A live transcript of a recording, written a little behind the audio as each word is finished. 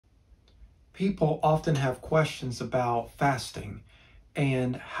People often have questions about fasting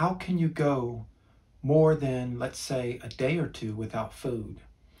and how can you go more than, let's say, a day or two without food.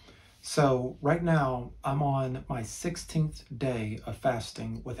 So right now I'm on my 16th day of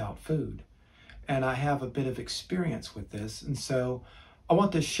fasting without food, and I have a bit of experience with this, and so I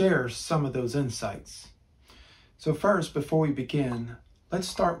want to share some of those insights. So first, before we begin, let's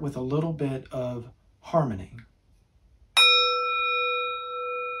start with a little bit of harmony.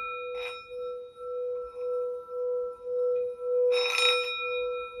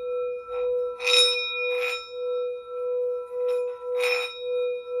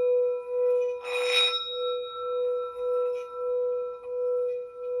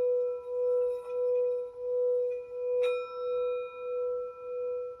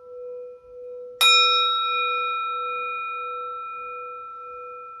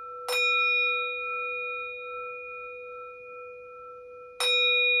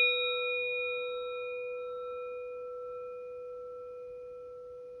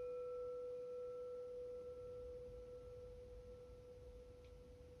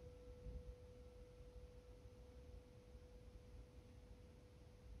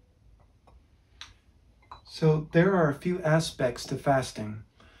 So there are a few aspects to fasting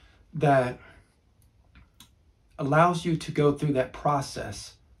that allows you to go through that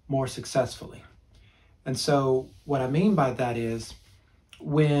process more successfully. And so what I mean by that is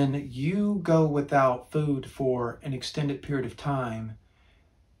when you go without food for an extended period of time,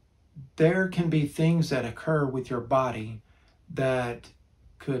 there can be things that occur with your body that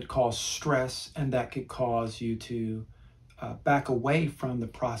could cause stress and that could cause you to back away from the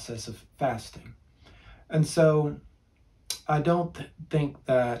process of fasting. And so I don't think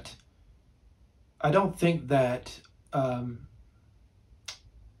that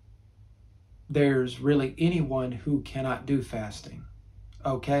there's really anyone who cannot do fasting.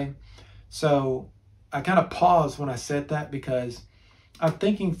 Okay, so I kind of paused when I said that because I'm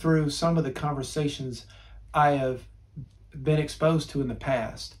thinking through some of the conversations I have been exposed to in the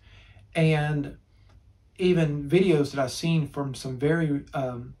past, and even videos that I've seen from some very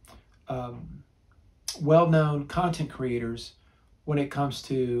well-known content creators when it comes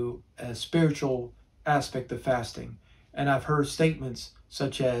to a spiritual aspect of fasting. And I've heard statements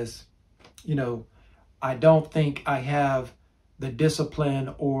such as, I don't think I have the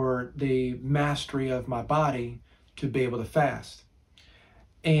discipline or the mastery of my body to be able to fast.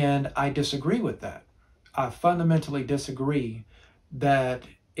 And I disagree with that. I fundamentally disagree that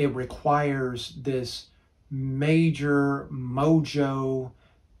it requires this major mojo,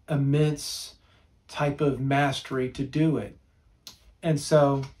 immense type of mastery to do it. And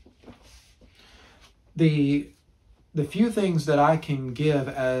so the few things that I can give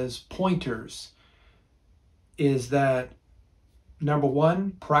as pointers is that, number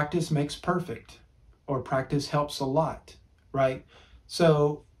one, practice makes perfect, or practice helps a lot, right?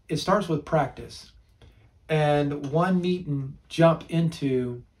 So it starts with practice. And one needn't jump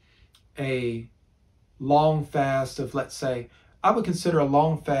into a long fast of, let's say, I would consider a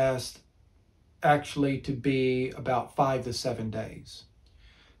long fast actually to be about 5 to 7 days.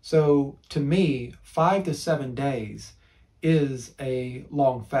 So to me, 5 to 7 days is a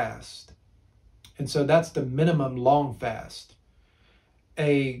long fast. And so that's the minimum long fast.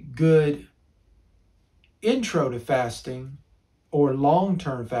 A good intro to fasting or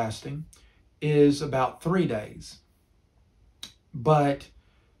long-term fasting is about 3 days. But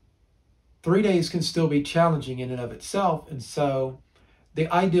 3 days can still be challenging in and of itself. And so the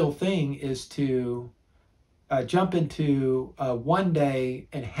ideal thing is to jump into 1 day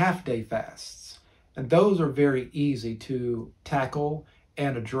and half-day fasts. And those are very easy to tackle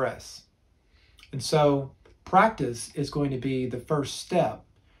and address. And so practice is going to be the first step,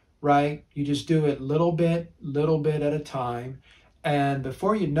 right? You just do it little bit at a time. And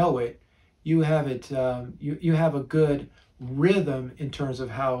before you know it, you have you have a good rhythm in terms of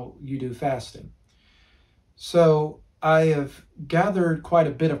how you do fasting. So I have gathered quite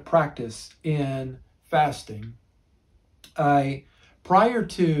a bit of practice in fasting. Prior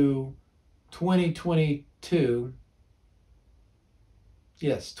to 2022,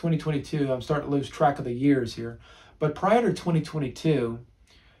 yes, 2022, I'm starting to lose track of the years here, but prior to 2022,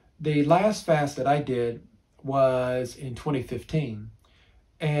 the last fast that I did was in 2015.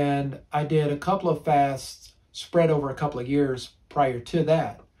 And I did a couple of fasts spread over a couple of years prior to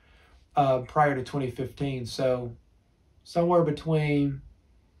that, prior to 2015. So somewhere between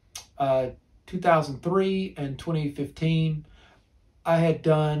 2003 and 2015, I had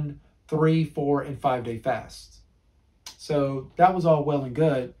done 3, 4, and 5 day fasts. So that was all well and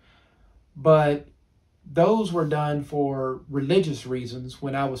good. But those were done for religious reasons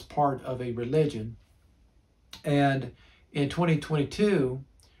when I was part of a religion. And in 2022,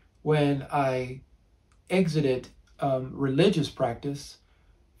 when I exited religious practice,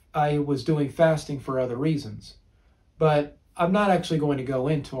 I was doing fasting for other reasons. But I'm not actually going to go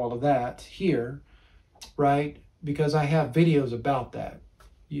into all of that here, right? Because I have videos about that.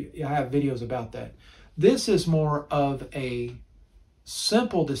 I have videos about that. This is more of a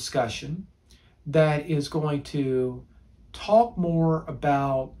simple discussion that is going to talk more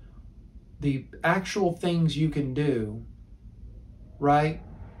about the actual things you can do, right?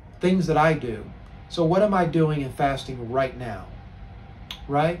 Things that I do. So what am I doing in fasting right now,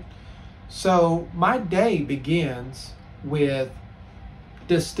 right? So my day begins with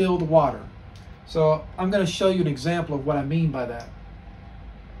distilled water. So I'm going to show you an example of what I mean by that.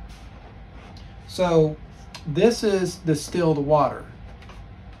 So this is distilled water,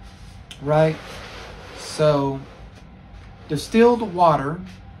 right? So distilled water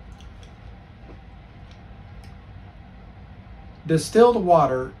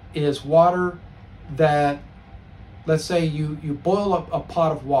is water that, let's say you boil up a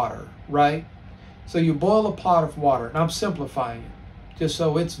pot of water, right? So you boil a pot of water, and I'm simplifying it just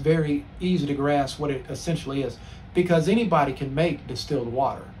so it's very easy to grasp what it essentially is, because anybody can make distilled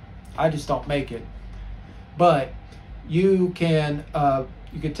water. I just don't make it. But you can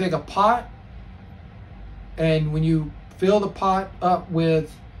take a pot, and when you fill the pot up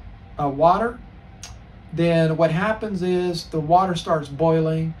with water, then what happens is the water starts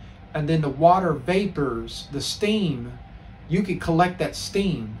boiling, and then the water vapors, the steam, you can collect that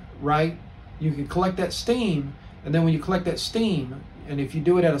steam, right? You can collect that steam, and then when you collect that steam, and if you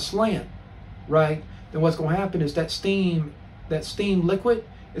do it at a slant, right, then what's going to happen is that steam liquid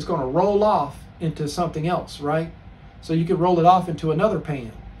is going to roll off into something else, right? So you could roll it off into another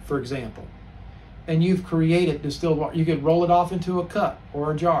pan, for example, and you've created distilled water. You could roll it off into a cup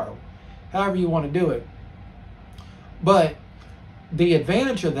or a jar, however you want to do it. But the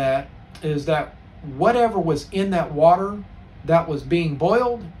advantage of that is that whatever was in that water that was being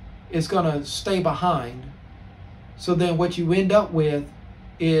boiled is going to stay behind. So then what you end up with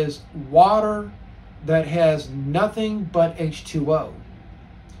is water that has nothing but H2O.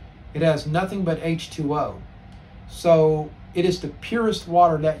 It has nothing but H2O. So it is the purest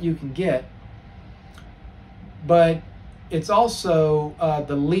water that you can get, but it's also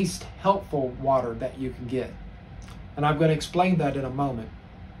the least helpful water that you can get. And I'm going to explain that in a moment.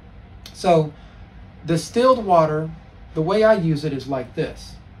 So distilled water, the way I use it is like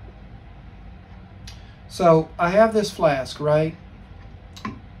this. So I have this flask, right?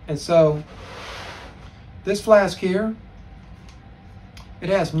 And so this flask here, it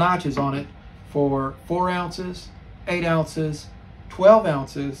has notches on it for 4 ounces, 8 ounces, 12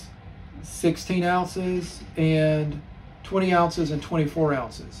 ounces, 16 ounces, and 20 ounces and 24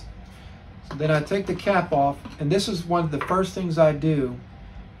 ounces. So then I take the cap off, and this is one of the first things I do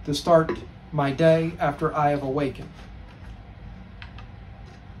to start my day after I have awakened.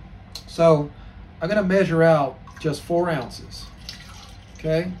 So I'm going to measure out just 4 ounces.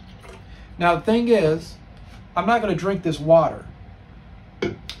 Okay? Now the thing is, I'm not going to drink this water.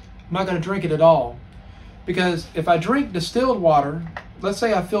 I'm not going to drink it at all. Because if I drink distilled water, let's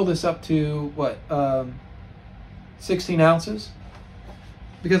say I fill this up to, 16 ounces.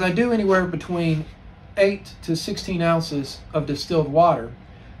 Because I do anywhere between 8 to 16 ounces of distilled water.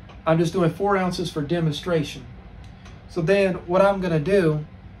 I'm just doing 4 ounces for demonstration. So then what I'm going to do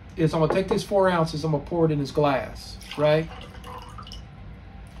is I'm going to take these 4 ounces, I'm going to pour it in this glass, right?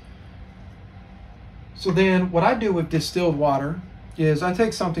 So then what I do with distilled water is I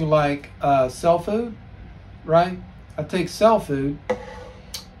take something like CellFood, right? I take CellFood,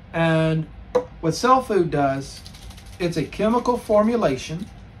 and what CellFood does, it's a chemical formulation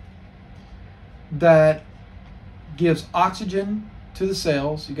that gives oxygen to the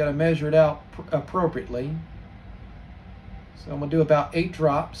cells. You got to measure it out appropriately. So I'm going to do about 8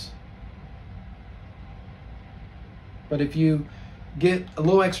 drops. But if you get a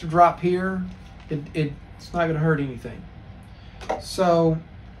little extra drop here, it's not going to hurt anything. So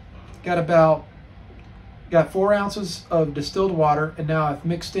got 4 ounces of distilled water, and now I've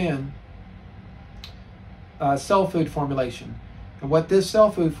mixed in CellFood formulation. And what this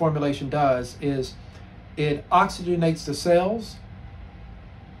CellFood formulation does is it oxygenates the cells.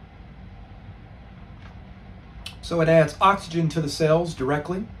 So it adds oxygen to the cells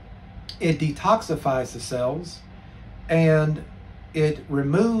directly. It detoxifies the cells, and it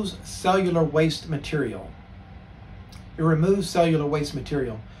removes cellular waste material. It removes cellular waste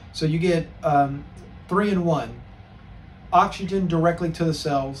material. So you get 3 in 1. Oxygen directly to the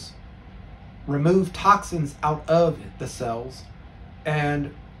cells, remove toxins out of the cells,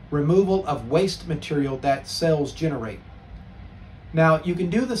 and removal of waste material that cells generate. Now, you can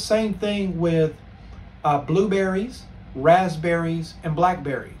do the same thing with blueberries, raspberries, and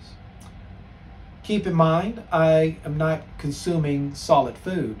blackberries. Keep in mind, I am not consuming solid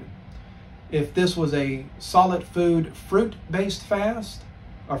food. If this was a solid food fruit-based fast,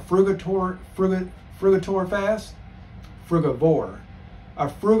 a frugivore fast, a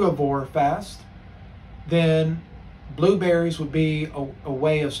frugivore fast, then blueberries would be a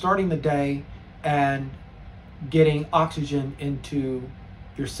way of starting the day and getting oxygen into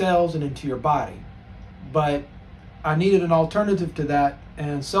your cells and into your body. But I needed an alternative to that,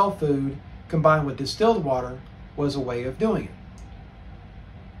 and CellFood combined with distilled water was a way of doing it.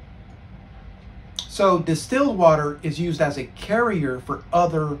 So distilled water is used as a carrier for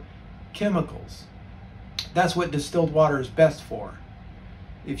other chemicals. That's what distilled water is best for.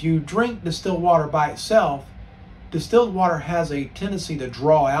 If you drink distilled water by itself, distilled water has a tendency to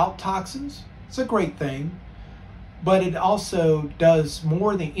draw out toxins. It's a great thing, but it also does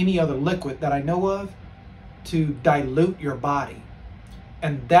more than any other liquid that I know of to dilute your body.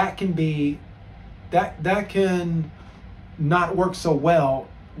 And that can be, that can not work so well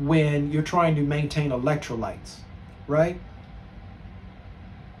when you're trying to maintain electrolytes, right?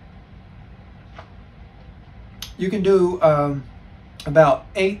 You can do about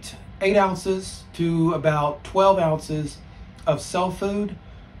 8 ounces to about 12 ounces of CellFood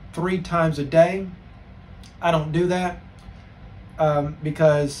 3 times a day. I don't do that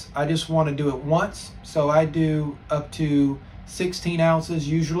because I just want to do it once. So I do up to 16 ounces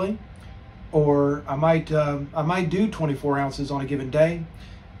usually, or I might do 24 ounces on a given day.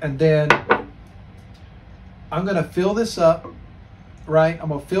 And then I'm going to fill this up, right? I'm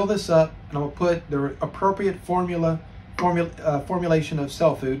going to fill this up and I'm going to put the appropriate formulation of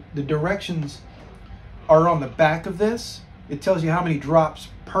CellFood. The directions are on the back of this. It tells you how many drops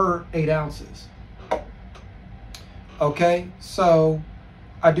per 8 ounces. Okay, so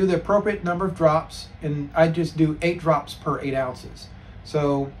I do the appropriate number of drops, and I just do 8 drops per 8 ounces.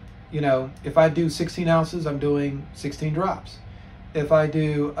 So, you know, if I do 16 ounces, I'm doing 16 drops. If I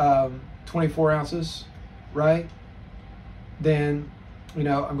do 24 ounces, right, then, you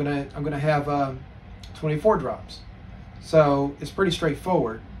know, I'm gonna have 24 drops. So it's pretty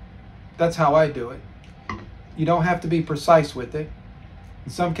straightforward. That's how I do it. You don't have to be precise with it.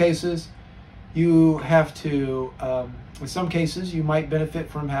 In some cases, you have to, in some cases, you might benefit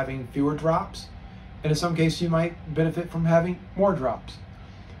from having fewer drops. And in some cases, you might benefit from having more drops.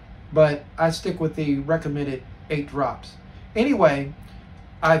 But I stick with the recommended 8 drops. Anyway,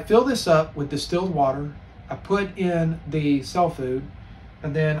 I fill this up with distilled water. I put in the CellFood,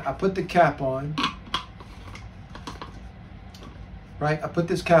 and then I put the cap on. Right, I put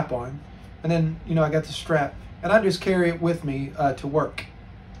this cap on, and then, you know, I got the strap, and I just carry it with me to work,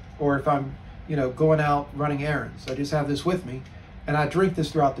 or if I'm, you know, going out running errands. I just have this with me, and I drink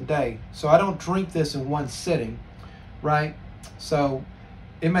this throughout the day. So I don't drink this in one sitting, right? So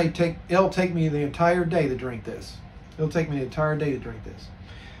it'll take me the entire day to drink this. It'll take me the entire day to drink this.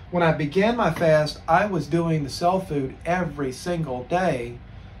 When I began my fast, I was doing the CellFood every single day.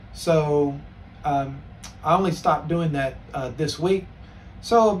 So I only stopped doing that this week.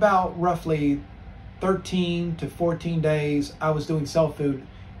 So about roughly 13 to 14 days, I was doing CellFood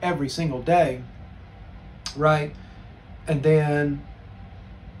every single day, right? And then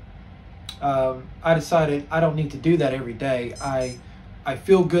I decided I don't need to do that every day. I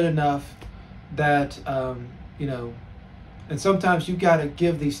feel good enough that, you know, and sometimes you got to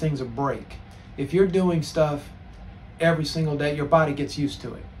give these things a break. If you're doing stuff every single day, your body gets used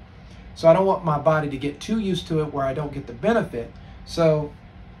to it. So I don't want my body to get too used to it where I don't get the benefit. So,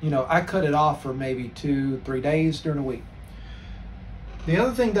 you know, I cut it off for maybe 2-3 days during the week. The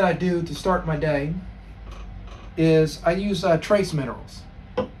other thing that I do to start my day is I use trace minerals.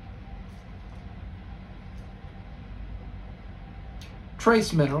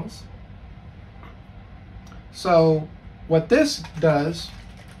 Trace minerals. So what this does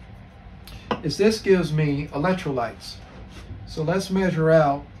is this gives me electrolytes. So let's measure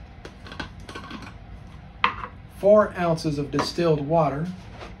out 4 ounces of distilled water.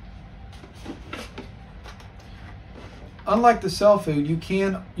 Unlike the CellFood, you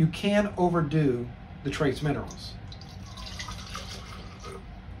can overdo the trace minerals.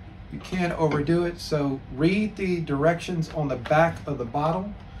 You can overdo it, so read the directions on the back of the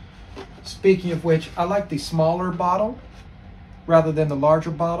bottle. Speaking of which, I like the smaller bottle rather than the larger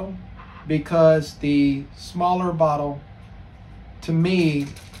bottle, because the smaller bottle, to me,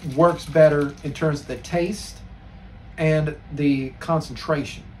 works better in terms of the taste and the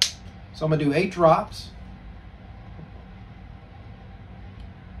concentration. So I'm going to do 8 drops.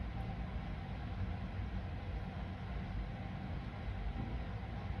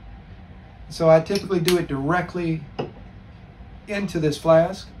 So I typically do it directly into this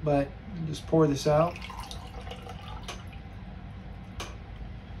flask, but just pour this out.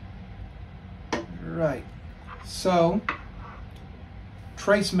 Right. So,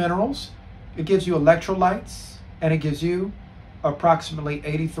 trace minerals, it gives you electrolytes, and it gives you approximately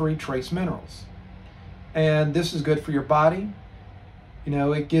 83 trace minerals. And this is good for your body. You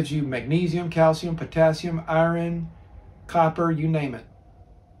know, it gives you magnesium, calcium, potassium, iron, copper, you name it.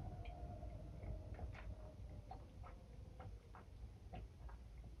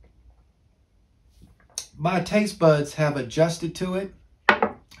 My taste buds have adjusted to it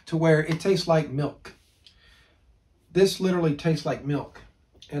to where it tastes like milk. This literally tastes like milk.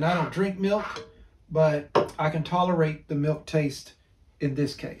 And I don't drink milk, but I can tolerate the milk taste in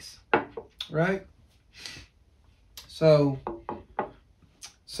this case, right? So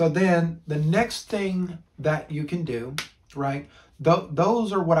then the next thing that you can do, right?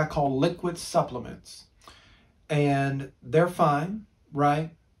 Those are what I call liquid supplements. And they're fine,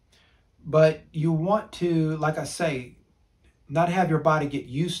 right? But you want to, like I say, not have your body get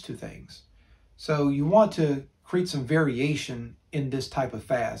used to things. So you want to create some variation in this type of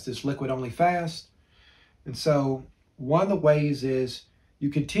fast, this liquid only fast. And so one of the ways is you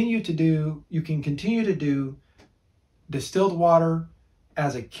can continue to do distilled water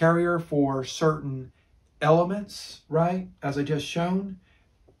as a carrier for certain elements, right? As I just shown,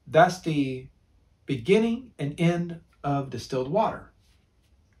 that's the beginning and end of distilled water.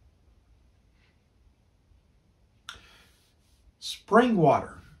 Spring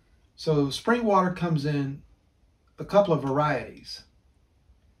water. So spring water comes in a couple of varieties.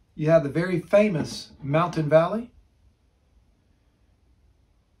 You have the very famous Mountain Valley.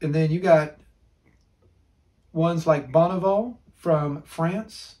 And then you got ones like Bonneval from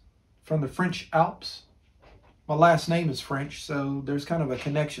France, from the French Alps. My last name is French, so there's kind of a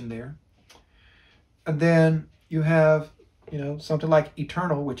connection there. And then you have, you know, something like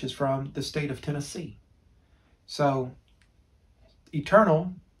Eternal, which is from the state of Tennessee. So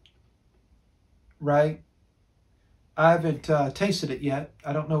Eternal, right? I haven't tasted it yet.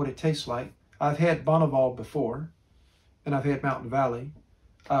 I don't know what it tastes like. I've had Bonneval before, and I've had Mountain Valley.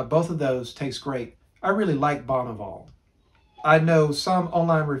 Both of those taste great. I really like Bonneval. I know some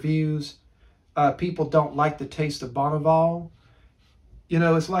online reviews, people don't like the taste of Bonneval. You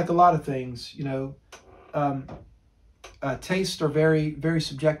know, it's like a lot of things, you know. Tastes are very, very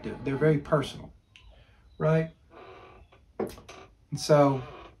subjective. They're very personal, right? And so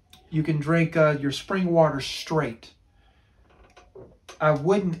you can drink your spring water straight. I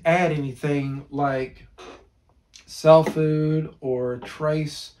wouldn't add anything like CellFood or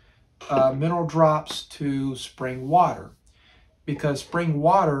Trace mineral drops to spring water, because spring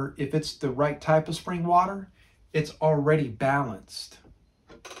water, if it's the right type of spring water, it's already balanced.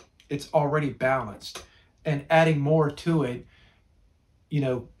 It's already balanced. And adding more to it, you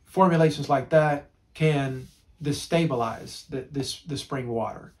know, formulations like that can destabilize the spring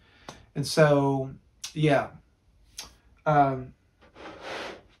water. And so, yeah.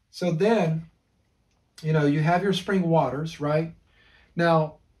 So then, you know, you have your spring waters, right?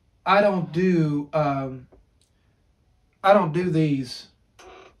 Now, I don't do these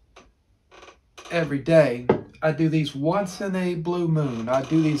every day. I do these once in a blue moon. I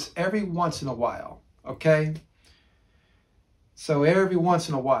do these every once in a while, okay? So every once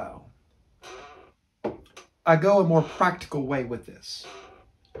in a while. I go a more practical way with this.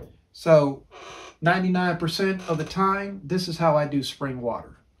 So 99% of the time, this is how I do spring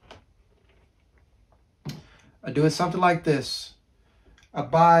water. I do it something like this. I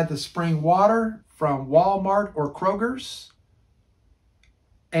buy the spring water from Walmart or Kroger's,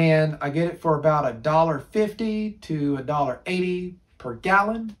 and I get it for about $1.50 to $1.80 per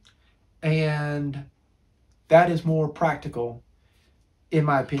gallon, and that is more practical, in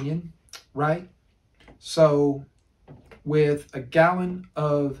my opinion, right? So with a gallon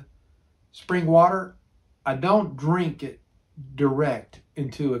of spring water, I don't drink it direct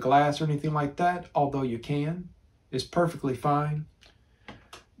into a glass or anything like that, although you can. It's perfectly fine.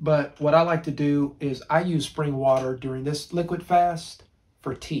 But what I like to do is I use spring water during this liquid fast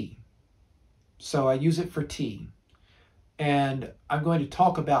for tea. So I use it for tea. And I'm going to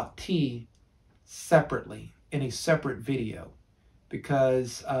talk about tea separately in a separate video,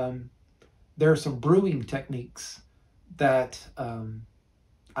 because there are some brewing techniques that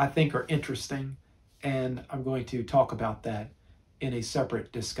I think are interesting, and I'm going to talk about that in a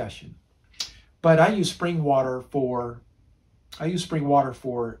separate discussion. But I use spring water for I use spring water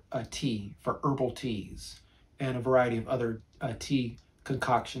for tea, for herbal teas, and a variety of other tea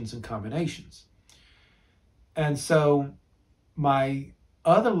concoctions and combinations. And so my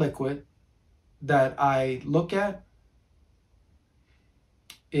other liquid that I look at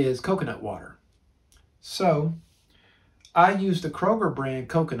is coconut water. So I use the Kroger brand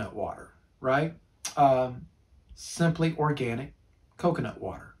coconut water, right? Simply organic coconut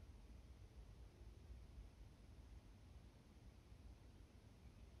water.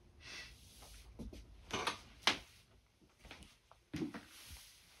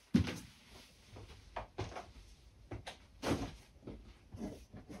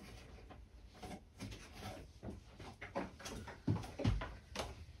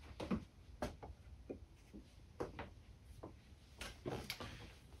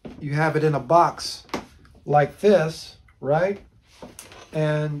 You have it in a box like this, right?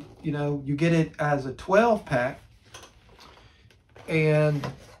 And you get it as a 12 pack, and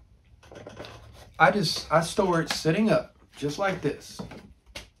I store it sitting up just like this.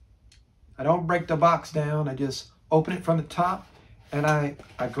 I don't break the box down. I just open it from the top, and I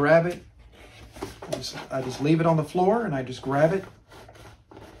grab it. I just leave it on the floor, and I just grab it,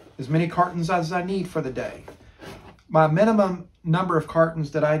 as many cartons as I need for the day. My minimum number of cartons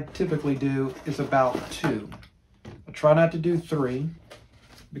that I typically do is about 2. I try not to do 3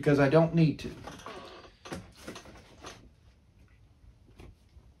 because I don't need to.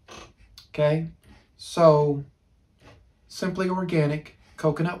 Okay, so simply organic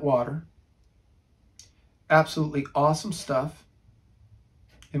coconut water. Absolutely awesome stuff,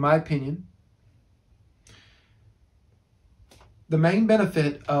 in my opinion. The main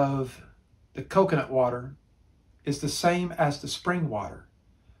benefit of the coconut water is the same as the spring water.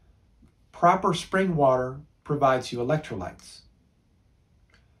 Proper spring water provides you electrolytes.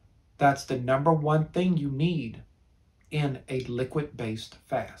 That's the number one thing you need in a liquid-based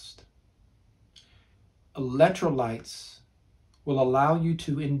fast. Electrolytes will allow you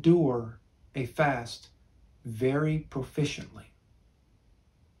to endure a fast very proficiently.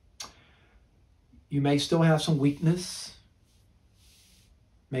 You may still have some weakness,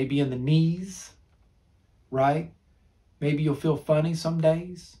 maybe in the knees, right? Maybe you'll feel funny some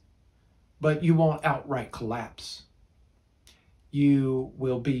days, but you won't outright collapse. You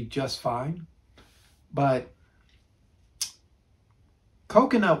will be just fine. But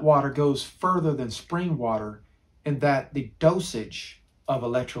coconut water goes further than spring water in that the dosage of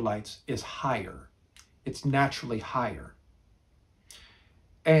electrolytes is higher. It's naturally higher.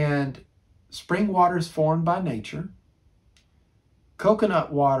 And spring water is formed by nature.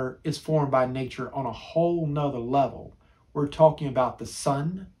 Coconut water is formed by nature on a whole nother level. We're talking about the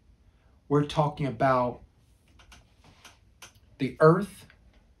sun. We're talking about the earth.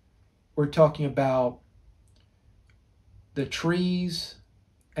 We're talking about the trees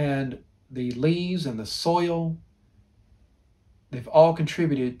and the leaves and the soil. They've all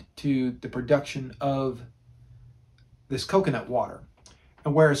contributed to the production of this coconut water.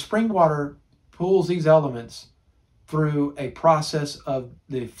 And whereas spring water pulls these elements through a process of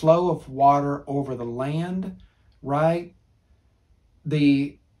the flow of water over the land, right?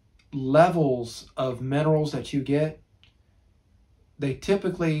 The levels of minerals that you get, they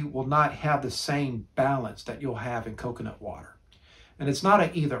typically will not have the same balance that you'll have in coconut water. And it's not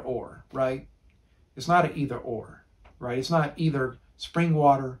an either or, right? It's not an either or, right? It's not either spring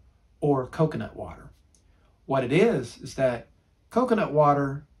water or coconut water. What it is that coconut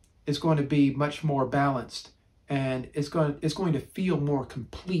water is going to be much more balanced, and it's going to feel more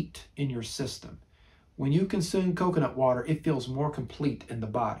complete in your system. When you consume coconut water, it feels more complete in the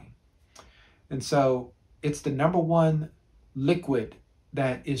body. And so it's the number one liquid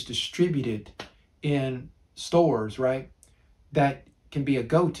that is distributed in stores, right? That can be a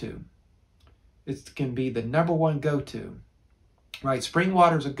go-to. It can be the number one go-to, right? Spring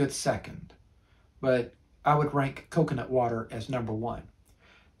water is a good second, but I would rank coconut water as number one.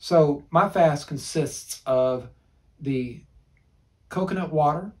 So my fast consists of the coconut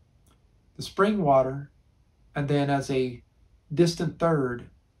water, the spring water, and then as a distant third,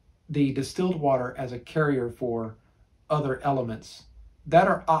 the distilled water as a carrier for other elements that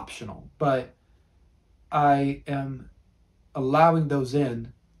are optional, but I am allowing those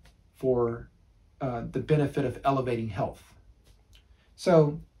in for the benefit of elevating health.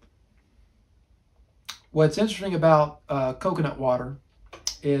 So what's interesting about coconut water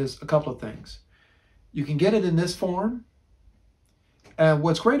is a couple of things. You can get it in this form. And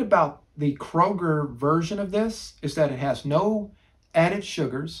what's great about the Kroger version of this is that it has no added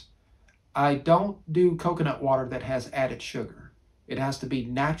sugars. I don't do coconut water that has added sugar. It has to be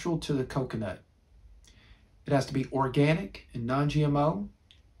natural to the coconut. It has to be organic and non-GMO.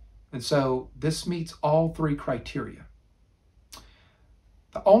 And so this meets all three criteria.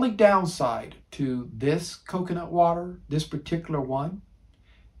 The only downside to this coconut water, this particular one,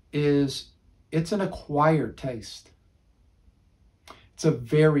 is it's an acquired taste. It's a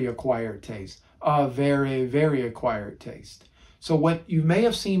very acquired taste. A very, very acquired taste. So what you may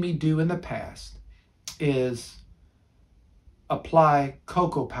have seen me do in the past is apply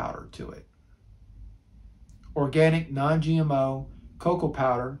cocoa powder to it. Organic, non-GMO cocoa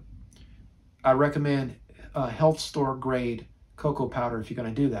powder. I recommend health store grade cocoa powder if you're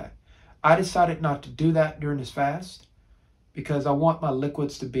going to do that. I decided not to do that during this fast because I want my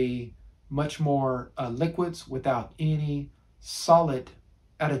liquids to be much more liquids without any solid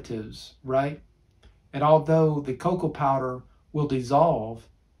additives, right? And although the cocoa powder will dissolve,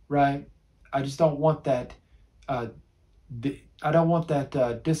 right, I just don't want that. I don't want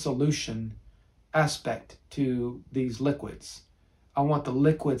that dissolution aspect to these liquids. I want the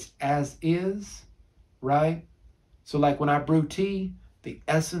liquids as is, right? So like when I brew tea, the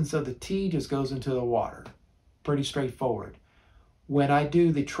essence of the tea just goes into the water. Pretty straightforward. When I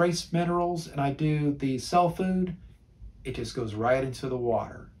do the trace minerals and I do the CellFood, it just goes right into the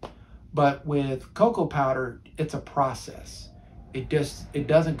water. But with cocoa powder, it's a process. It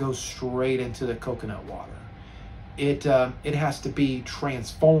doesn't go straight into the coconut water. It has to be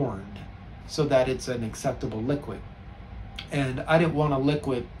transformed so that it's an acceptable liquid. And I didn't want a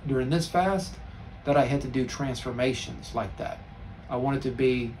liquid during this fast that I had to do transformations like that. I want it to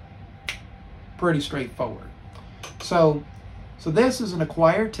be pretty straightforward. So this is an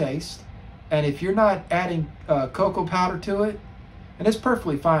acquired taste. And if you're not adding cocoa powder to it, and it's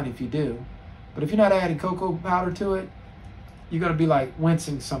perfectly fine if you do, but if you're not adding cocoa powder to it, you're going to be like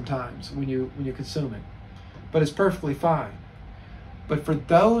wincing sometimes when you consume it. But it's perfectly fine. But for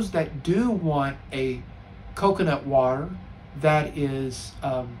those that do want a coconut water that is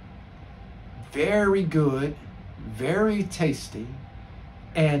very good, very tasty,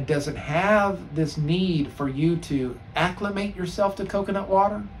 and doesn't have this need for you to acclimate yourself to coconut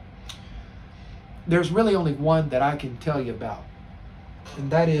water, there's really only one that I can tell you about,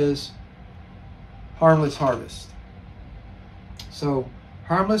 and that is Harmless Harvest. So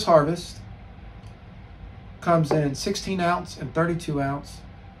Harmless Harvest comes in 16 ounce and 32 ounce.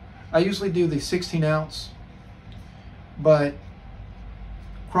 I usually do the 16 ounce, but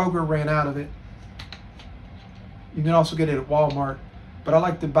Kroger ran out of it. You can also get it at Walmart, but I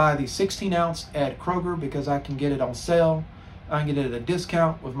like to buy the 16 ounce at Kroger because I can get it on sale. I can get it at a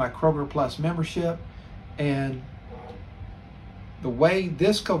discount with my Kroger Plus membership. And the way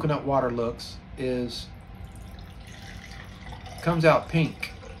this coconut water looks is, comes out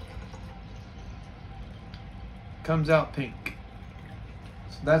pink. Comes out pink.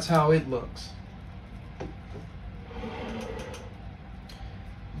 So that's how it looks.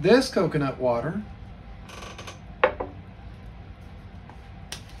 This coconut water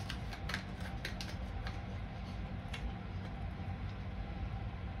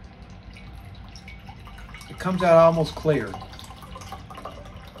comes out almost clear.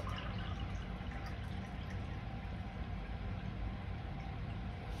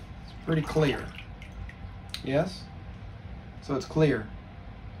 It's pretty clear. Yes? So it's clear.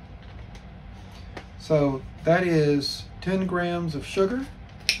 So that is 10 grams of sugar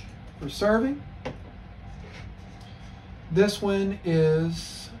per serving. This one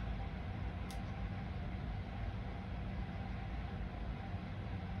is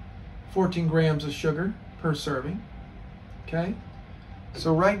 14 grams of sugar per serving. Okay,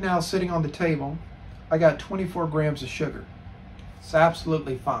 so right now sitting on the table, I got 24 grams of sugar. It's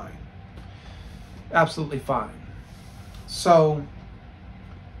absolutely fine. Absolutely fine. So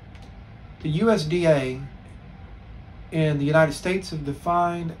the USDA in the United States have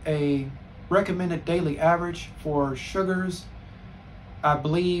defined a recommended daily average for sugars, I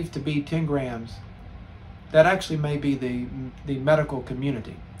believe, to be 10 grams. That actually may be the medical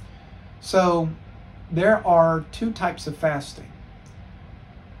community. So there are two types of fasting.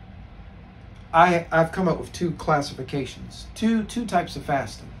 I've come up with two classifications, two types of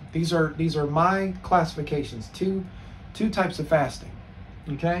fasting. These are my classifications, two types of fasting.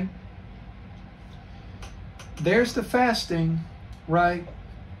 Okay? There's the fasting, right,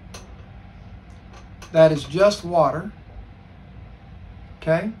 that is just water.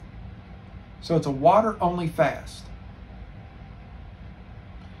 Okay? So it's a water only fast.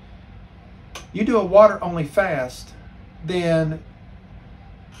 You do a water only fast, then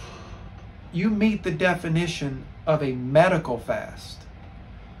you meet the definition of a medical fast.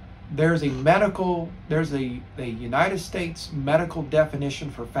 There's a United States medical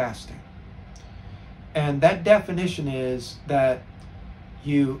definition for fasting. And that definition is that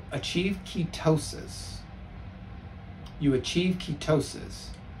you achieve ketosis. You achieve ketosis,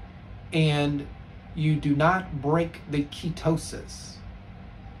 and you do not break the ketosis.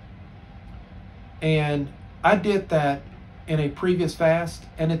 And I did that in a previous fast,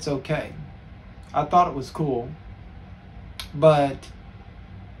 and it's okay. I thought it was cool, but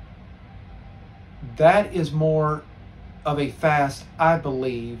that is more of a fast, I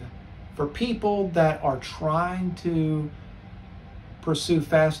believe, for people that are trying to pursue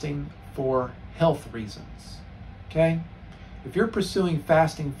fasting for health reasons. Okay? If you're pursuing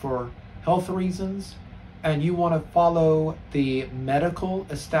fasting for health reasons and you want to follow the medical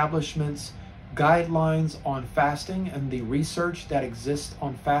establishment's guidelines on fasting and the research that exists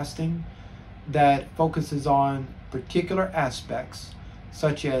on fasting that focuses on particular aspects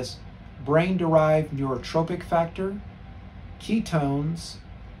such as brain-derived neurotropic factor, ketones,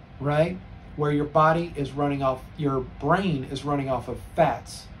 right? Where your brain is running off of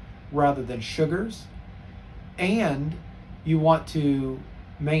fats rather than sugars, and you want to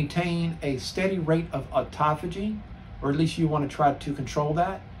maintain a steady rate of autophagy, or at least you want to try to control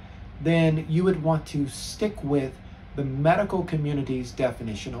that, then you would want to stick with the medical community's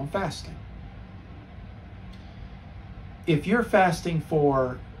definition on fasting. If you're fasting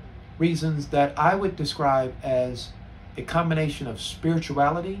for reasons that I would describe as a combination of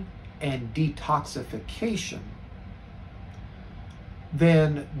spirituality and detoxification,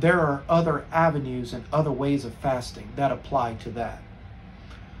 then there are other avenues and other ways of fasting that apply to that.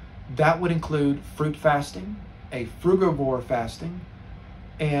 That would include fruit fasting, a frugivore fasting,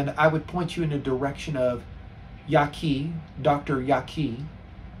 and I would point you in the direction of Yaqui, Dr. Yaqui.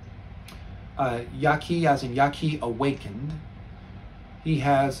 Yaqui as in Yaqui Awakened. He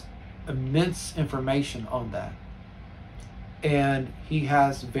has immense information on that. And he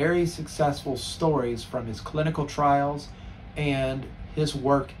has very successful stories from his clinical trials and his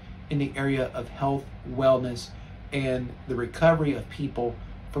work in the area of health, wellness, and the recovery of people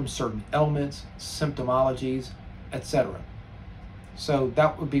from certain ailments, symptomologies, etc. So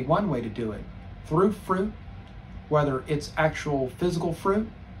that would be one way to do it. Through fruit, whether it's actual physical fruit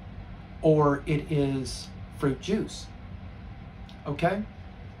or it is fruit juice. Okay?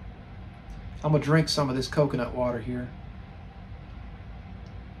 I'm going to drink some of this coconut water here.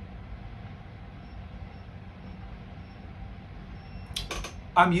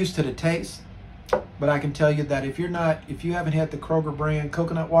 I'm used to the taste, but I can tell you that if you haven't had the Kroger brand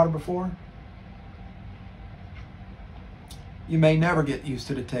coconut water before, you may never get used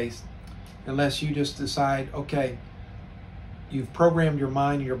to the taste unless you just decide, okay, you've programmed your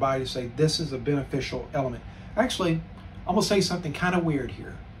mind and your body to say, this is a beneficial element. Actually, I'm going to say something kind of weird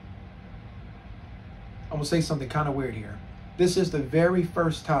here. This is the very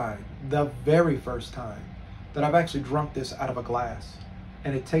first time that I've actually drunk this out of a glass.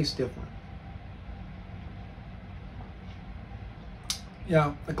 And it tastes different.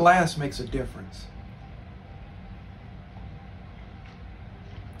 Yeah, the glass makes a difference.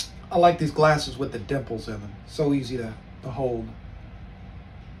 I like these glasses with the dimples in them. So easy to hold.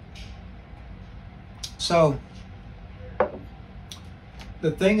 So, the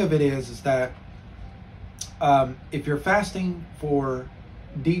thing of it is that if you're fasting for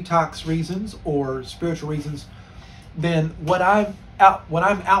detox reasons or spiritual reasons, then what I'm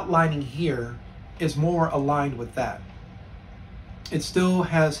outlining here is more aligned with that. It still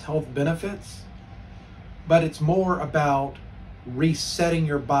has health benefits, but it's more about resetting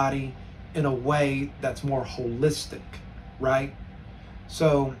your body in a way that's more holistic, right?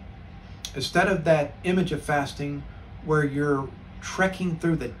 So instead of that image of fasting where you're trekking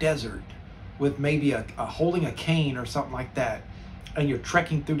through the desert with maybe holding a cane or something like that, and you're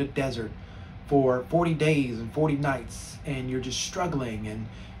trekking through the desert for 40 days and 40 nights, and you're just struggling and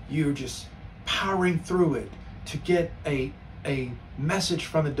you're just powering through it to get a message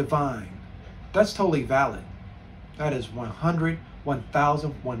from the divine. That's totally valid. That is 100,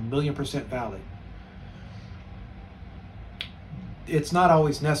 1,000, 1,000,000% valid. It's not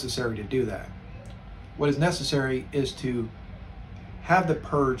always necessary to do that. What is necessary is to have the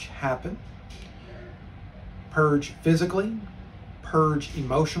purge happen. Purge physically, purge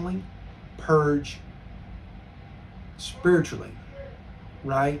emotionally, purge spiritually,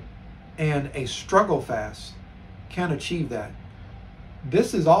 right? And a struggle fast can achieve that.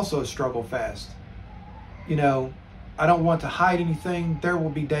 This is also a struggle fast. You know, I don't want to hide anything. There will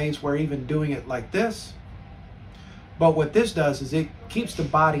be days where even doing it like this. But what this does is it keeps the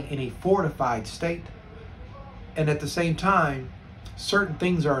body in a fortified state. And at the same time, certain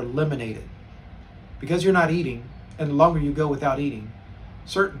things are eliminated. Because you're not eating, and the longer you go without eating,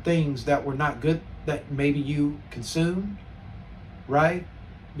 certain things that were not good that maybe you consume, right?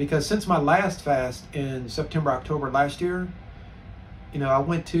 Because since my last fast in September, October last year, you know, I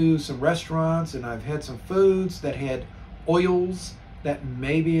went to some restaurants and I've had some foods that had oils that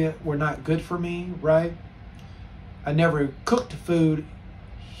maybe were not good for me, right? I never cooked food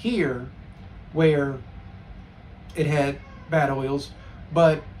here where it had bad oils,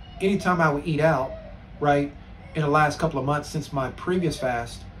 but anytime I would eat out, right, in the last couple of months since my previous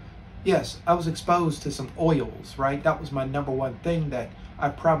fast, yes, I was exposed to some oils, right? That was my number one thing that I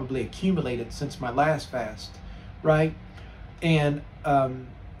probably accumulated since my last fast, right? And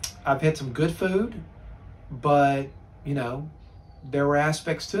I've had some good food, but, you know, there were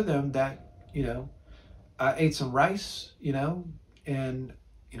aspects to them that, you know, I ate some rice, you know, and,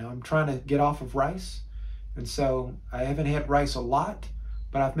 you know, I'm trying to get off of rice. And so I haven't had rice a lot,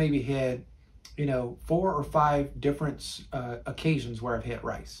 but I've maybe had, you know, 4 or 5 different occasions where I've had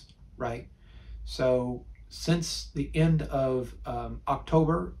rice, right? So since the end of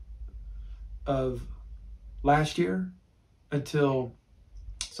October of last year until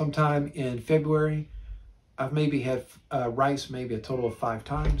sometime in February, I've maybe had rice maybe a total of 5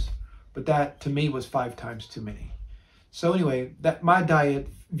 times, but that to me was 5 times too many. So anyway, that my diet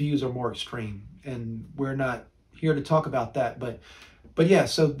views are more extreme, and we're not here to talk about that. But yeah,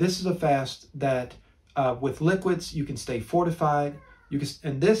 so this is a fast that with liquids you can stay fortified. You can,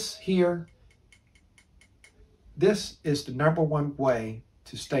 and this here, this is the number one way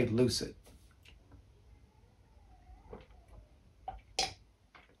to stay lucid.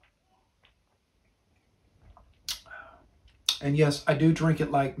 And yes, I do drink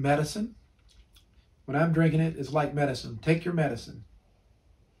it like medicine. When I'm drinking it, it's like medicine. Take your medicine.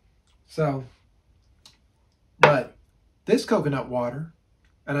 So, but this coconut water,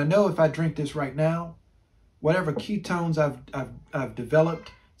 and I know if I drink this right now, whatever ketones I've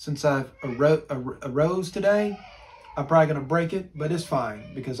developed since I've arose today, I'm probably going to break it, but it's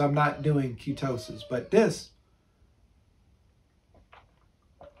fine because I'm not doing ketosis. But this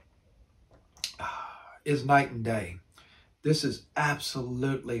is night and day. This is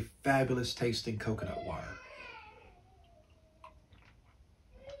absolutely fabulous tasting coconut water.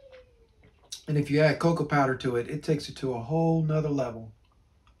 And if you add cocoa powder to it, it takes it to a whole nother level.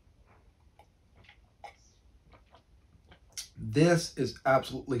 This is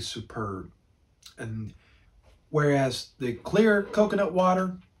absolutely superb. And whereas the clear coconut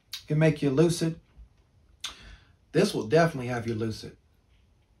water can make you lucid, this will definitely have you lucid.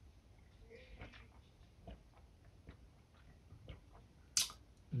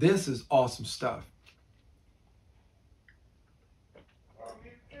 This is awesome stuff.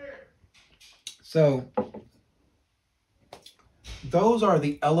 So those are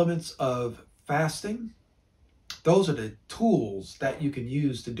the elements of fasting. Those are the tools that you can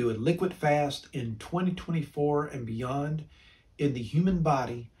use to do a liquid fast in 2024 and beyond in the human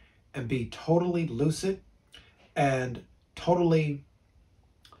body and be totally lucid and totally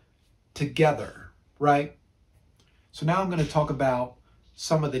together, right? So now I'm going to talk about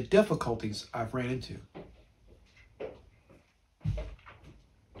some of the difficulties I've ran into.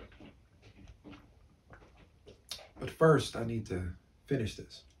 But first, I need to finish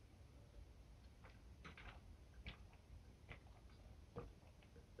this.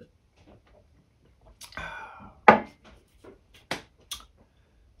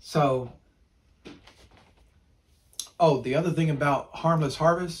 So, the other thing about Harmless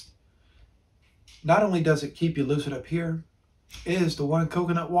Harvest, not only does it keep you lucid up here, it is the one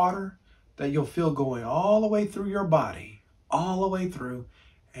coconut water that you'll feel going all the way through your body, all the way through,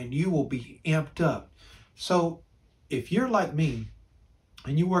 and you will be amped up. So if you're like me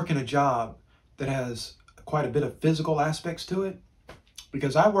and you work in a job that has quite a bit of physical aspects to it,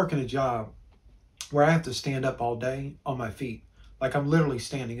 because I work in a job where I have to stand up all day on my feet, like I'm literally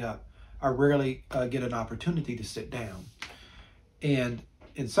standing up. I rarely get an opportunity to sit down. And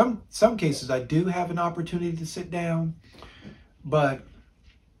in some cases, I do have an opportunity to sit down, but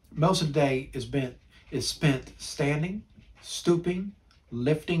most of the day is spent standing, stooping,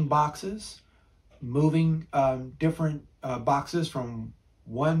 lifting boxes, moving different boxes from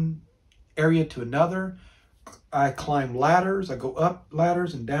one area to another. I climb ladders. I go up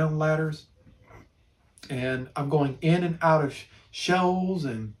ladders and down ladders. And I'm going in and out of shelves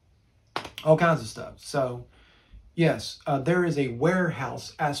and all kinds of stuff. So yes, there is a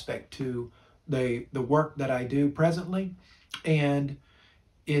warehouse aspect to the work that I do presently. And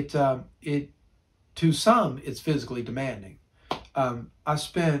it to some, it's physically demanding. I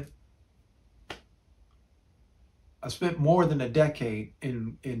spent more than a decade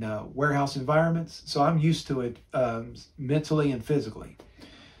in warehouse environments, so I'm used to it mentally and physically.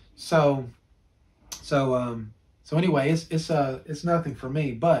 So So anyway, it's nothing for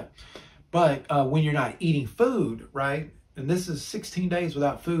me. But when you're not eating food, right? And this is 16 days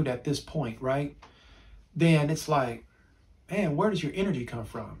without food at this point, right? Then it's like, man, where does your energy come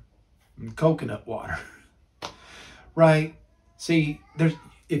from? Coconut water, right? See,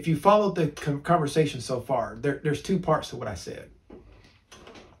 if you followed the conversation so far, there's two parts to what I said.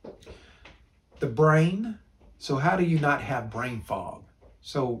 The brain. So how do you not have brain fog?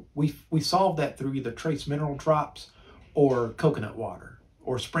 So we solve that through either trace mineral drops or coconut water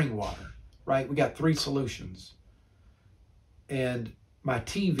or spring water, right? We got 3 solutions. And my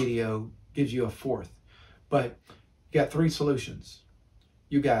tea video gives you a 4th. But you got 3 solutions.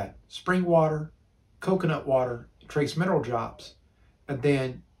 You got spring water, coconut water, trace mineral drops, and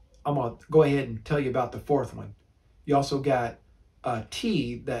then I'm going to go ahead and tell you about the 4th one. You also got a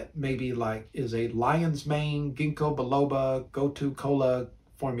tea that maybe like is a lion's mane, ginkgo biloba, gotu kola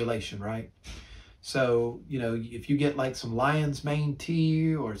formulation, right? So, you know, if you get like some lion's mane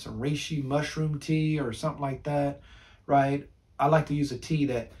tea or some reishi mushroom tea or something like that, right? I like to use a tea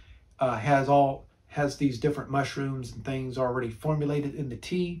that has these different mushrooms and things already formulated in the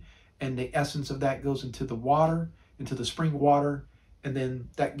tea, and the essence of that goes into the water, into the spring water, and then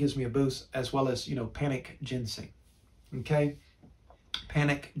that gives me a boost, as well as, you know, panic ginseng. Okay?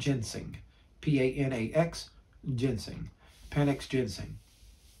 Panic ginseng. Panax ginseng. Panic ginseng.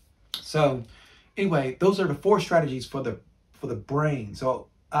 So anyway, those are the 4 strategies for the brain. So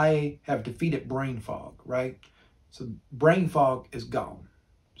I have defeated brain fog, right? So brain fog is gone.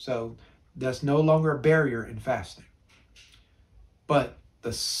 So that's no longer a barrier in fasting. But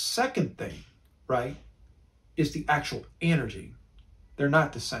the second thing, right, is the actual energy. They're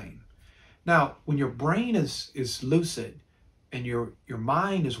not the same. Now, when your brain is lucid and your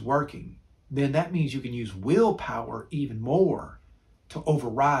mind is working, then that means you can use willpower even more to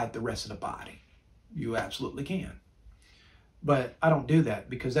override the rest of the body. You absolutely can. But I don't do that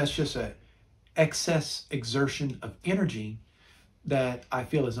because that's just an excess exertion of energy that I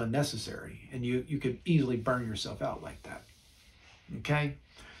feel is unnecessary. And you could easily burn yourself out like that. Okay?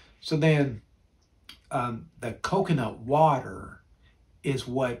 So then the coconut water is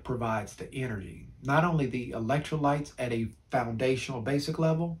what provides the energy. Not only the electrolytes at a foundational basic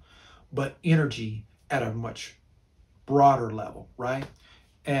level, but energy at a much broader level, right?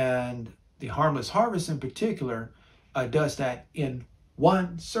 And the Harmless Harvest in particular does that in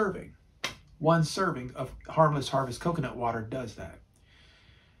 1 serving. 1 serving of Harmless Harvest coconut water does that.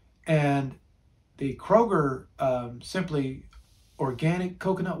 And the Kroger Simply Organic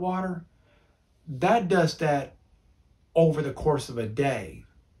coconut water, that does that over the course of a day.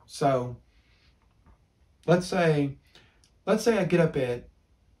 So let's say I get up at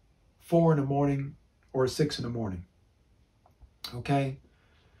 4 in the morning or 6 in the morning. Okay.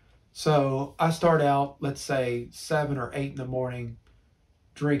 So I start out, let's say 7 or 8 in the morning,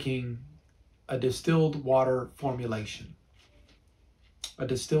 drinking a distilled water formulation. A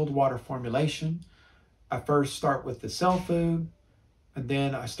distilled water formulation. I first start with the CellFood, and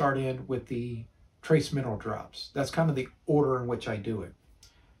then I start in with the trace mineral drops. That's kind of the order in which I do it,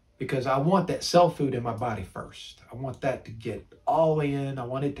 because I want that CellFood in my body first. I want that to get all the way in. I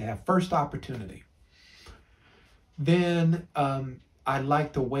want it to have first opportunity. Then I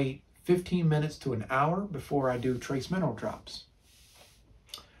like to wait 15 minutes to an hour before I do trace mineral drops.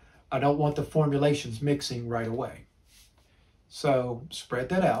 I don't want the formulations mixing right away. So spread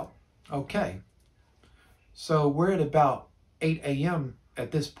that out. Okay. So we're at about 8 a.m.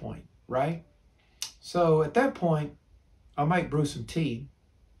 at this point, right? So at that point, I might brew some tea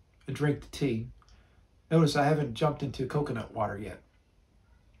and drink the tea. Notice I haven't jumped into coconut water yet.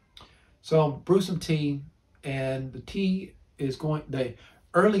 So I'll brew some tea, and the tea is going, the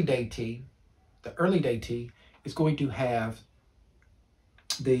early day tea is going to have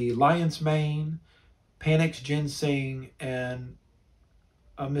the lion's mane, panax ginseng, and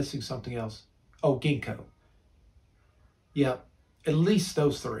I'm missing something else. Oh, ginkgo. Yep, at least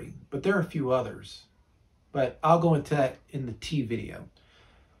those 3, but there are a few others. But I'll go into that in the tea video.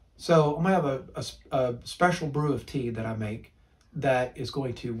 So I'm gonna have a special brew of tea that I make that is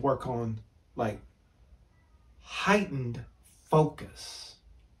going to work on like heightened focus,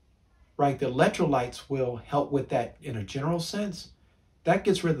 right? The electrolytes will help with that in a general sense. That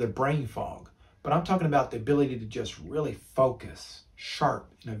gets rid of the brain fog. But I'm talking about the ability to just really focus sharp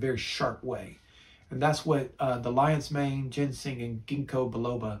in a very sharp way. And that's what the lion's mane, ginseng, and ginkgo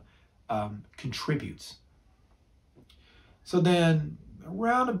biloba contributes. So then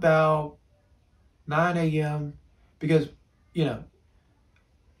around about 9 a.m., because, you know,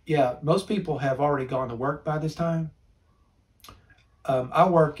 yeah, most people have already gone to work by this time. I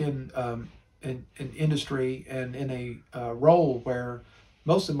work in an industry and in a role where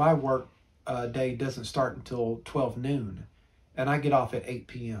most of my work day doesn't start until 12 noon, and I get off at 8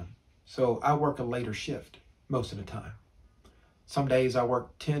 p.m. So I work a later shift most of the time. Some days I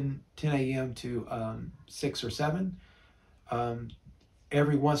work 10 a.m. to 6 or 7.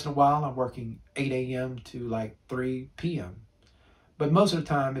 Every once in a while I'm working 8 a.m. to like 3 p.m. But most of the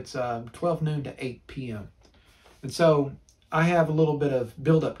time it's 12 noon to 8 p.m. And so I have a little bit of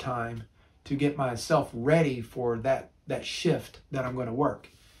build-up time to get myself ready for that shift that I'm going to work.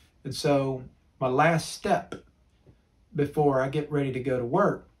 And so my last step before I get ready to go to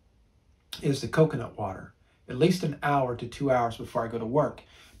work is the coconut water, at least an hour to 2 hours before I go to work,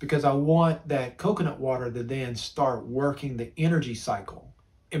 because I want that coconut water to then start working the energy cycle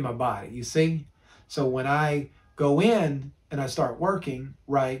in my body, you see? So when I go in and I start working,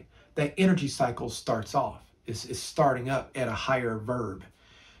 right, that energy cycle starts off. It's starting up at a higher verb.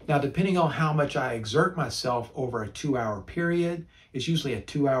 Now, depending on how much I exert myself over a 2-hour period, it's usually a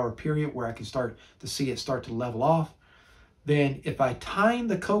 2-hour period where I can start to see it start to level off. Then if I time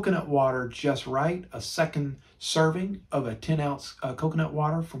the coconut water just right, a second serving of a 10-ounce coconut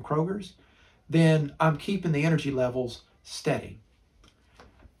water from Kroger's, then I'm keeping the energy levels steady.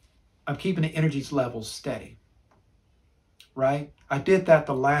 I'm keeping the energy levels steady, right? I did that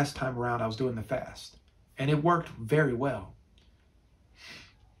the last time around I was doing the fast, and it worked very well.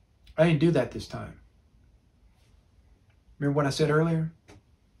 I didn't do that this time. Remember what I said earlier?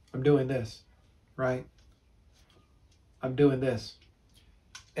 I'm doing this, right? I'm doing this.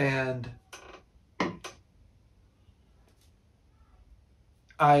 And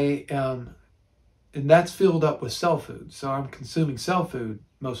and that's filled up with CellFood. So I'm consuming CellFood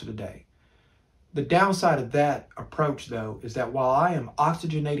most of the day. The downside of that approach, though, is that while I am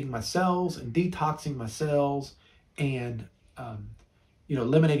oxygenating my cells and detoxing my cells and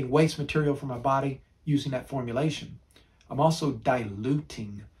eliminating waste material from my body using that formulation, I'm also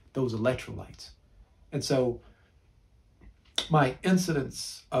diluting those electrolytes. And so my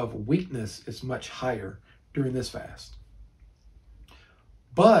incidence of weakness is much higher during this fast.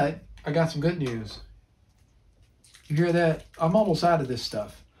 But I got some good news. You hear that? I'm almost out of this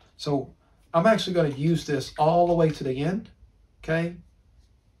stuff. So I'm actually going to use this all the way to the end, okay?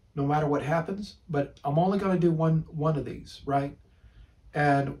 No matter what happens, but I'm only going to do one of these, right?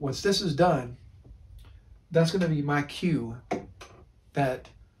 And once this is done, that's going to be my cue that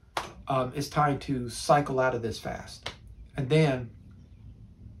it's time to cycle out of this fast. And then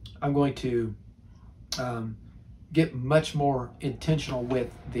I'm going to get much more intentional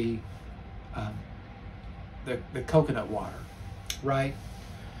with the coconut water, right?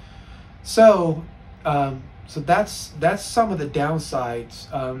 So that's some of the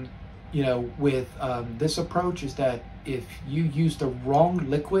downsides, with this approach, is that if you use the wrong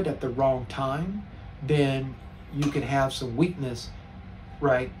liquid at the wrong time, then you can have some weakness,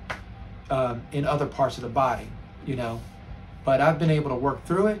 right, in other parts of the body, But I've been able to work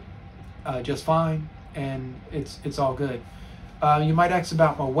through it just fine, and it's all good. You might ask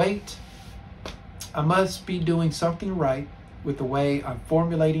about my weight. I must be doing something right with the way I'm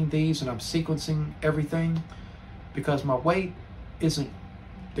formulating these and I'm sequencing everything, because my weight isn't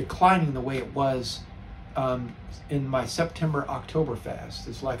declining the way it was in my September-October fast.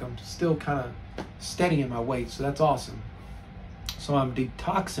 It's like I'm still kind of steady in my weight, so that's awesome. So I'm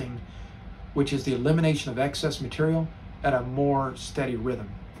detoxing, which is the elimination of excess material, at a more steady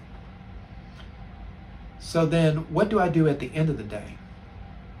rhythm. So then what do I do at the end of the day?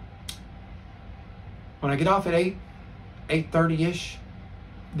 When I get off at 8:30-ish,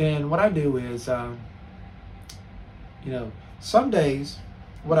 then what I do is, some days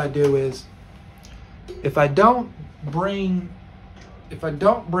what I do is, if I don't bring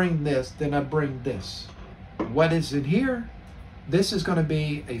this, then I bring this. What is in here? This is going to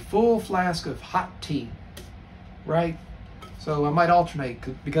be a full flask of hot tea, right? So I might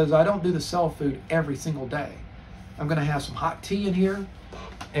alternate, because I don't do the CellFood every single day. I'm going to have some hot tea in here,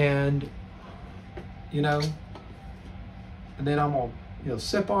 and and then I'm going to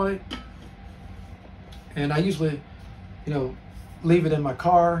sip on it. And I usually leave it in my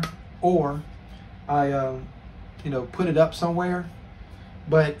car, or I put it up somewhere.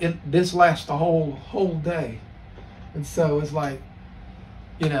 But this lasts the whole day. And so it's like,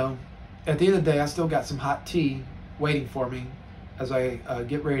 at the end of the day, I still got some hot tea waiting for me as I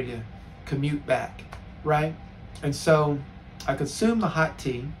get ready to commute back, right? And so I consume the hot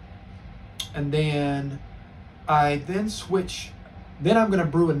tea, and then I switch. Then I'm going to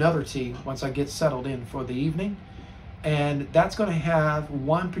brew another tea once I get settled in for the evening, and that's going to have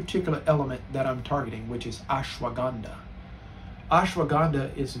one particular element that I'm targeting, which is ashwagandha.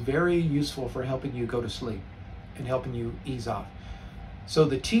 ashwagandha is very useful for helping you go to sleep and helping you ease off. So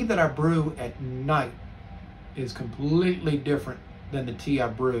the tea that I brew at night is completely different than the tea I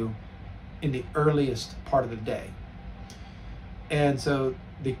brew in the earliest part of the day. And so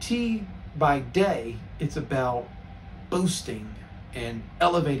the tea by day, it's about boosting and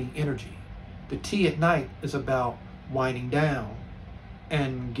elevating energy. The tea at night is about winding down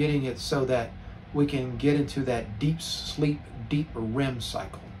and getting it so that we can get into that deep sleep, deep REM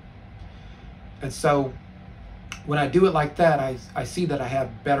cycle. And so when I do it like that, I see that I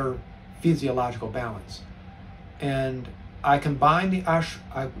have better physiological balance. And I combine the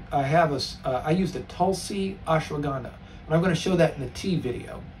I use the Tulsi ashwagandha. And I'm going to show that in the tea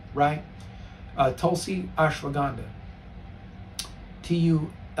video, right? Tulsi ashwagandha. Tulsi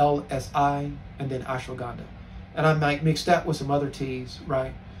and then ashwagandha. And I might mix that with some other teas,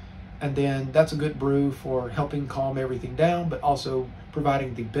 right? And then that's a good brew for helping calm everything down, but also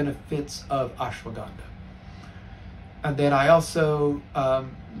providing the benefits of ashwagandha. And then I also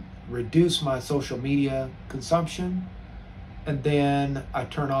reduce my social media consumption. And then I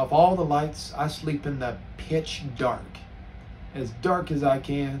turn off all the lights. I sleep in the pitch dark as I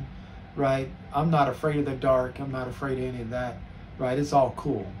can, right? I'm not afraid of the dark. I'm not afraid of any of that, right? It's all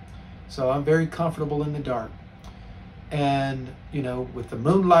cool. So I'm very comfortable in the dark. And, you know, with the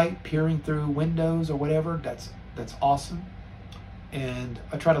moonlight peering through windows or whatever, that's awesome. And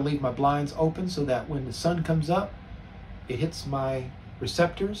I try to leave my blinds open so that when the sun comes up, it hits my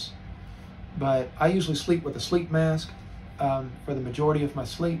receptors. But I usually sleep with a sleep mask for the majority of my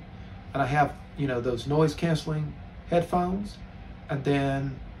sleep. And I have, you know, those noise canceling headphones. And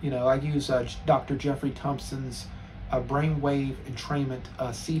then, you know, I use Dr. Jeffrey Thompson's brainwave entrainment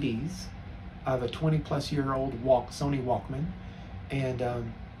CDs. I have a 20-plus-year-old Sony Walkman, and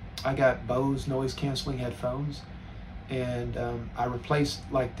I got Bose noise canceling headphones, and I replaced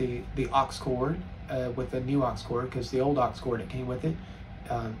like the aux cord with a new aux cord, because the old aux cord that came with it,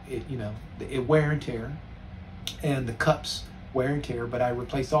 it wear and tear, and the cups wear and tear. But I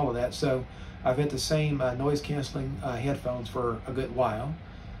replaced all of that, so I've had the same noise canceling headphones for a good while.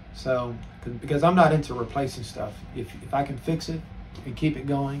 So because I'm not into replacing stuff, if I can fix it and keep it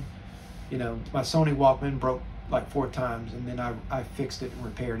going. You know, my Sony Walkman broke like 4 times, and then I fixed it and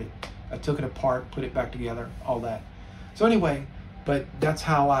repaired it. I took it apart, put it back together, all that. So anyway, but that's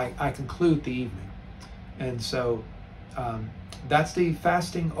how I conclude the evening. And so that's the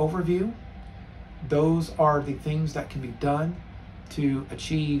fasting overview. Those are the things that can be done to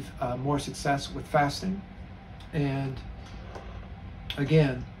achieve more success with fasting. And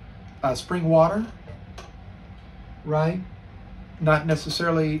again, spring water, right? Not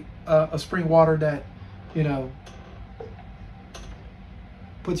necessarily a spring water that, you know,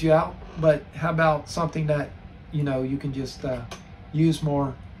 puts you out, but how about something that, you know, you can just use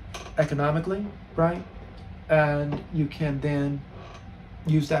more economically, right? And you can then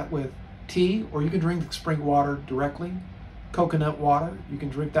use that with tea, or you can drink spring water directly. Coconut water, you can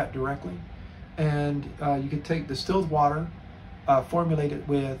drink that directly. And you can take distilled water, formulate it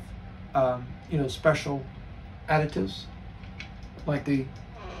with, you know, special additives, like the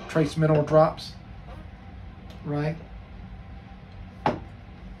trace mineral drops, right?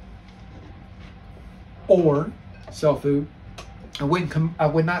 Or CellFood. I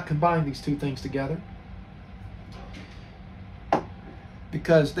would not combine these two things together,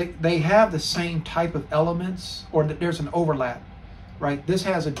 because they have the same type of elements, or that there's an overlap, right? This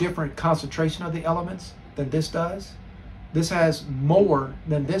has a different concentration of the elements than this does. This has more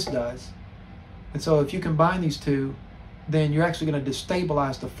than this does. And so if you combine these two, then you're actually going to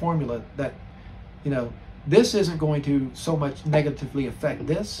destabilize the formula. That, you know, this isn't going to so much negatively affect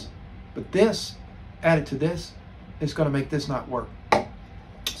this, but this added to this is going to make this not work.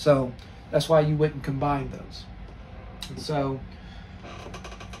 So that's why you wouldn't combine those. And so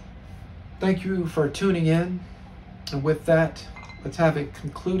thank you for tuning in. And with that, let's have a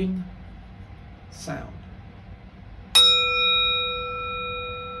concluding sound.